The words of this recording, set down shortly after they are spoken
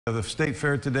The State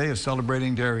Fair today is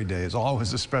celebrating Dairy Day. It's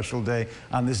always a special day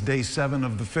on this day 7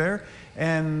 of the fair,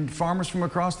 and farmers from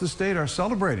across the state are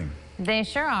celebrating. They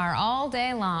sure are, all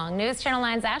day long. News Channel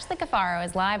 9's Ashley Cafaro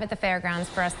is live at the fairgrounds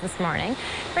for us this morning.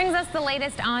 Brings us the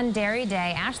latest on Dairy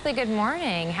Day. Ashley, good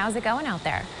morning. How's it going out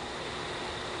there?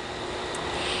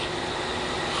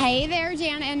 Hey there,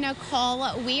 Jan and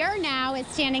Nicole. We are now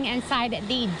standing inside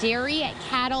the Dairy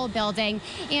Cattle building,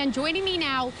 and joining me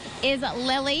now is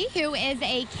Lily, who is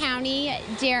a county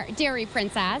dairy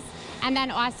princess, and then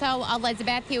also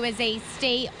Elizabeth, who is a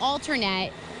state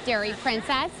alternate dairy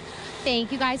princess.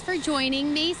 Thank you guys for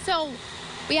joining me. So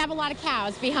we have a lot of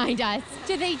cows behind us.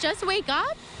 Did they just wake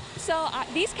up? So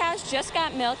these cows just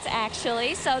got milked,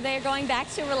 actually, so they're going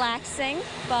back to relaxing,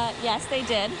 but yes, they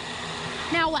did.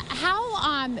 Now, how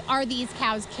are these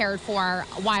cows cared for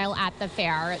while at the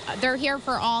fair? They're here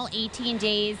for all 18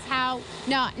 days. How?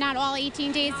 No, not all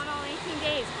 18 days? Not all 18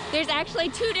 days. There's actually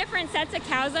 2 different sets of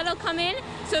cows that'll come in.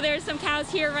 So there's some cows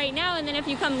here right now, and then if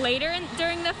you come later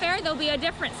during the fair, there'll be a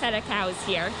different set of cows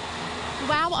here.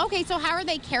 Wow, okay, so how are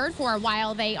they cared for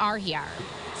while they are here?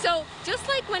 So just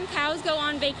like when cows go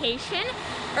on vacation,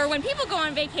 or when people go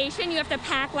on vacation, you have to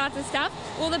pack lots of stuff.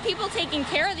 Well, the people taking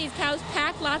care of these cows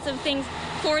pack lots of things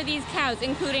for these cows,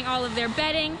 including all of their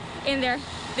bedding and their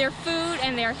food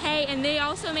and their hay, and they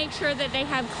also make sure that they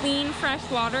have clean, fresh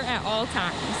water at all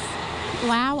times.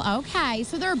 Wow, okay,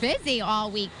 so they're busy all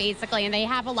week basically, and they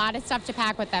have a lot of stuff to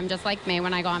pack with them, just like me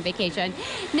when I go on vacation.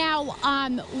 Now,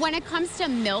 when it comes to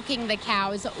milking the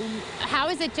cows, how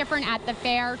is it different at the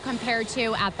fair compared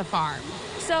to at the farm?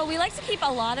 So we like to keep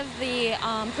a lot of the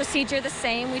procedure the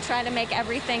same. We try to make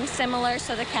everything similar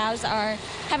so the cows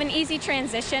have an easy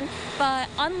transition. But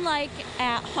unlike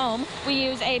at home, we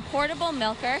use a portable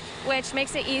milker, which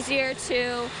makes it easier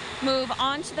to move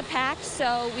onto the pack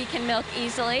so we can milk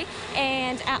easily.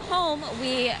 And at home,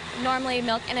 we normally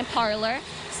milk in a parlor.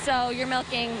 So you're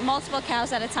milking multiple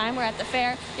cows at a time, where at the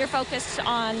fair, you're focused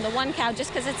on the one cow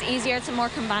just because it's easier, it's a more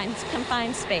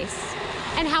confined space.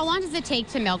 And how long does it take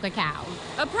to milk a cow?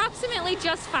 Approximately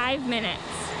just 5 minutes.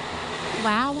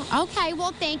 Wow. Okay.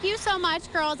 Well, thank you so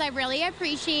much, girls. I really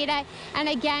appreciate it. And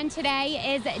again,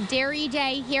 today is Dairy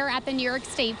Day here at the New York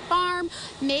State Farm.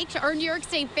 New York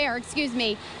State Fair, excuse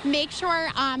me. Make sure,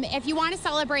 if you want to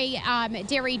celebrate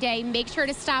Dairy Day, make sure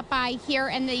to stop by here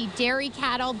in the Dairy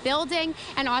Cattle building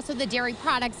and also the Dairy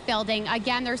Products building.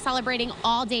 Again, they're celebrating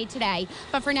all day today.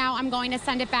 But for now, I'm going to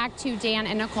send it back to Dan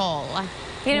and Nicole.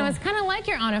 You know, it's kind of like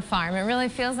you're on a farm. It really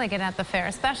feels like it at the fair,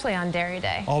 especially on Dairy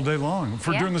Day. All day long.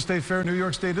 During the State Fair, New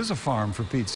York State is a farm, for Pete's sake.